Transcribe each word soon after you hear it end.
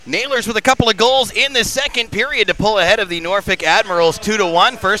Nailers with a couple of goals in the second period to pull ahead of the Norfolk Admirals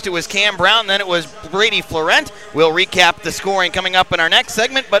 2-1. First it was Cam Brown, then it was Brady Florent. We'll recap the scoring coming up in our next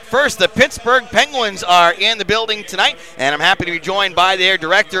segment, but first the Pittsburgh Penguins are in the building tonight, and I'm happy to be joined by their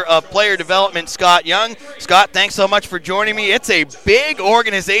Director of Player Development, Scott Young. Scott, thanks so much for joining me. It's a big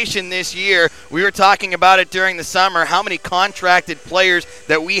organization this year. We were talking about it during the summer, how many contracted players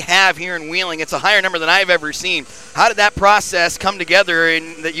that we have here in Wheeling. It's a higher number than I've ever seen. How did that process come together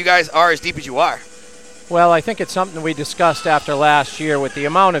and that you guys are as deep as you are? Well, I think it's something we discussed after last year with the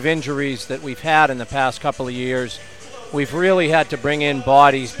amount of injuries that we've had in the past couple of years. We've really had to bring in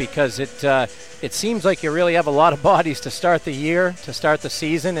bodies because it seems like you really have a lot of bodies to start the year, to start the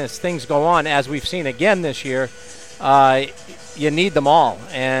season. As things go on, as we've seen again this year, you need them all,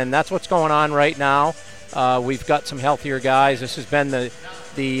 and that's what's going on right now. We've got some healthier guys. This has been the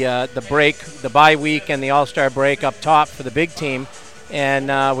break, the bye week, and the All-Star break up top for the big team.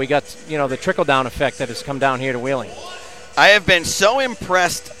 And we got, the trickle-down effect that has come down here to Wheeling. I have been so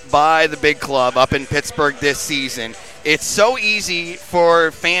impressed by the big club up in Pittsburgh this season. It's so easy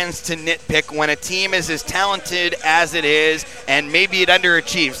for fans to nitpick when a team is as talented as it is and maybe it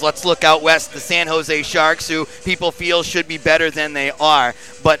underachieves. Let's look out west, the San Jose Sharks, who people feel should be better than they are.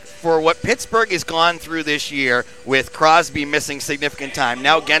 But for what Pittsburgh has gone through this year with Crosby missing significant time,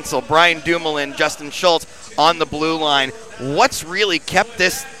 now Gensel, Brian Dumoulin, Justin Schultz on the blue line, what's really kept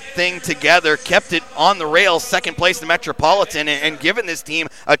this thing together, kept it on the rails, second place in the Metropolitan, and given this team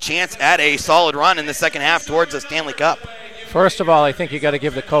a chance at a solid run in the second half towards the Stanley Cup? First of all, I think you got to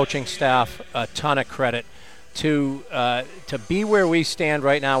give the coaching staff a ton of credit to be where we stand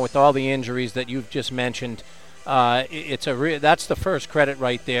right now with all the injuries that you've just mentioned. That's the first credit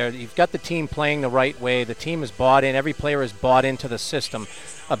right there. You've got the team playing the right way. The team is bought in. Every player is bought into the system.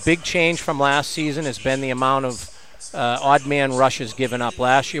 A big change from last season has been the amount of odd man rushes given up.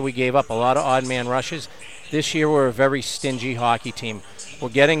 Last year we gave up a lot of odd man rushes. This year we're a very stingy hockey team. We're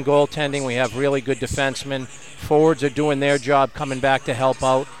getting goaltending. We have really good defensemen. Forwards are doing their job coming back to help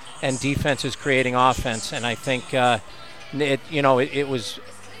out, and defense is creating offense. And I think it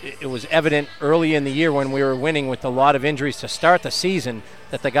was evident early in the year when we were winning with a lot of injuries to start the season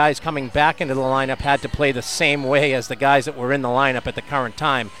that the guys coming back into the lineup had to play the same way as the guys that were in the lineup at the current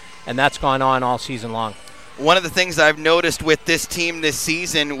time, and that's gone on all season long. One of the things I've noticed with this team this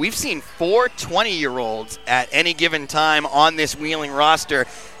season, we've seen 4 20-year-olds at any given time on this Wheeling roster.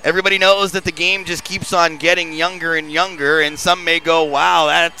 Everybody knows that the game just keeps on getting younger and younger, and some may go, wow,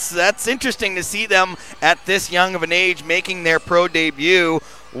 that's interesting to see them at this young of an age making their pro debut.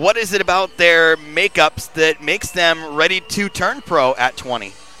 What is it about their makeups that makes them ready to turn pro at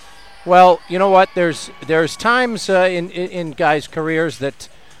 20? Well, you know what? There's times in guys' careers that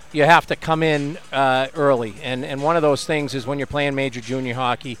you have to come in early. And one of those things is when you're playing major junior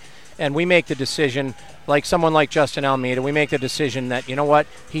hockey, and we make the decision, like someone like Justin Almeida, we make the decision that, you know what,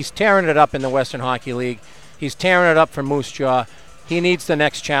 he's tearing it up in the Western Hockey League. He's tearing it up for Moose Jaw. He needs the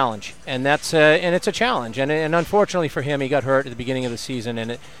next challenge, and it's a challenge. And unfortunately for him, he got hurt at the beginning of the season,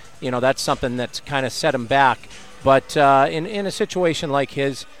 and that's something that's kind of set him back. But in a situation like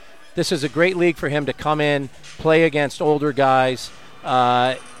his, this is a great league for him to come in, play against older guys.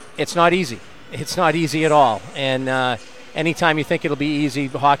 It's not easy. It's not easy at all. And anytime you think it'll be easy,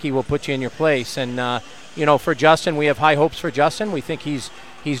 hockey will put you in your place. And, for Justin, we have high hopes for Justin. We think he's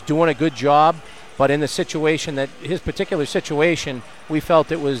doing a good job. But in the situation his particular situation, we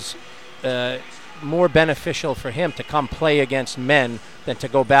felt it was more beneficial for him to come play against men than to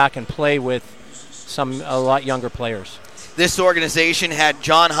go back and play with a lot younger players. This organization had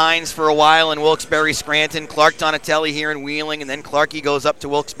John Hines for a while in Wilkes-Barre Scranton, Clark Donatelli here in Wheeling, and then Clarkie goes up to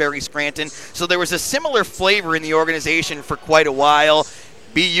Wilkes-Barre Scranton. So there was a similar flavor in the organization for quite a while.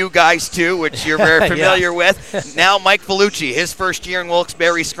 BU guys too, which you're very familiar with. Now Mike Vellucci, his first year in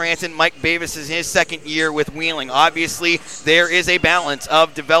Wilkes-Barre Scranton. Mike Bavis is his second year with Wheeling. Obviously, there is a balance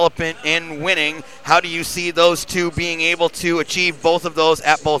of development and winning. How do you see those two being able to achieve both of those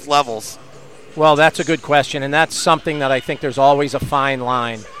at both levels? Well, that's a good question, and that's something that I think there's always a fine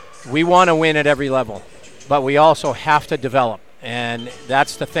line. We want to win at every level, but we also have to develop, and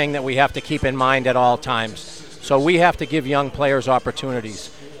that's the thing that we have to keep in mind at all times. So we have to give young players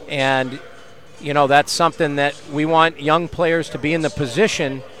opportunities, and that's something that we want young players to be in the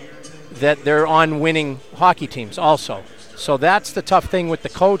position that they're on winning hockey teams also. So that's the tough thing with the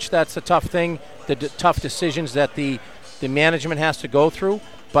coach. That's the tough thing, the tough decisions that the management has to go through.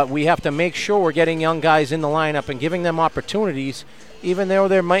 But we have to make sure we're getting young guys in the lineup and giving them opportunities, even though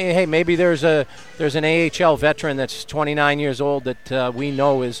maybe there's an AHL veteran that's 29 years old that we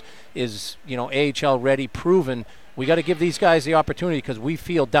know is AHL ready, proven. we got to give these guys the opportunity because we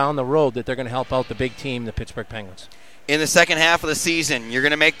feel down the road that they're going to help out the big team, the Pittsburgh Penguins. In the second half of the season, you're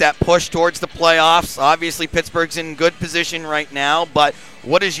going to make that push towards the playoffs. Obviously, Pittsburgh's in good position right now, but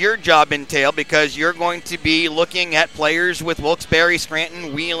what does your job entail? Because you're going to be looking at players with Wilkes-Barre,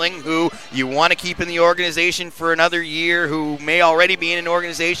 Scranton, Wheeling, who you want to keep in the organization for another year, who may already be in an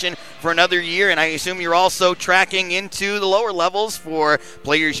organization for another year, and I assume you're also tracking into the lower levels for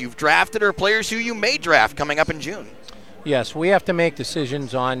players you've drafted or players who you may draft coming up in June. Yes, we have to make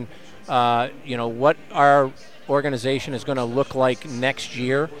decisions on, what our organization is going to look like next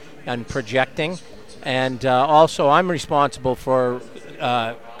year and projecting. And also, I'm responsible for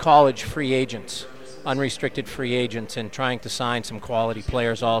college free agents, unrestricted free agents, and trying to sign some quality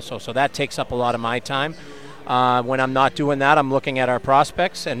players also. So that takes up a lot of my time. When I'm not doing that, I'm looking at our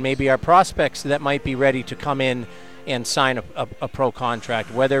prospects and maybe our prospects that might be ready to come in and sign a pro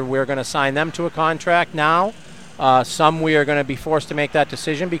contract, whether we're going to sign them to a contract now. Some we are going to be forced to make that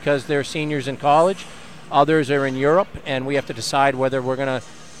decision because they're seniors in college. Others are in Europe, and we have to decide whether we're going to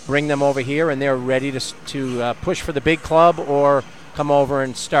bring them over here and they're ready to push for the big club or come over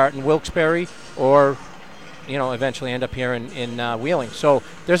and start in Wilkes-Barre or, eventually end up here in Wheeling. So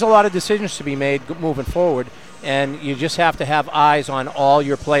there's a lot of decisions to be made moving forward, and you just have to have eyes on all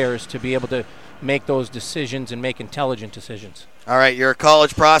your players to be able to make those decisions and make intelligent decisions. All right, you're a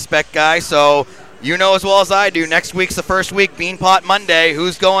college prospect guy, so you know as well as I do, next week's the first week, Beanpot Monday.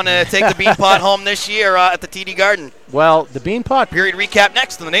 Who's going to take the Beanpot home this year at the TD Garden? Well, the Beanpot... Period recap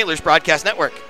next on the Nailers Broadcast Network.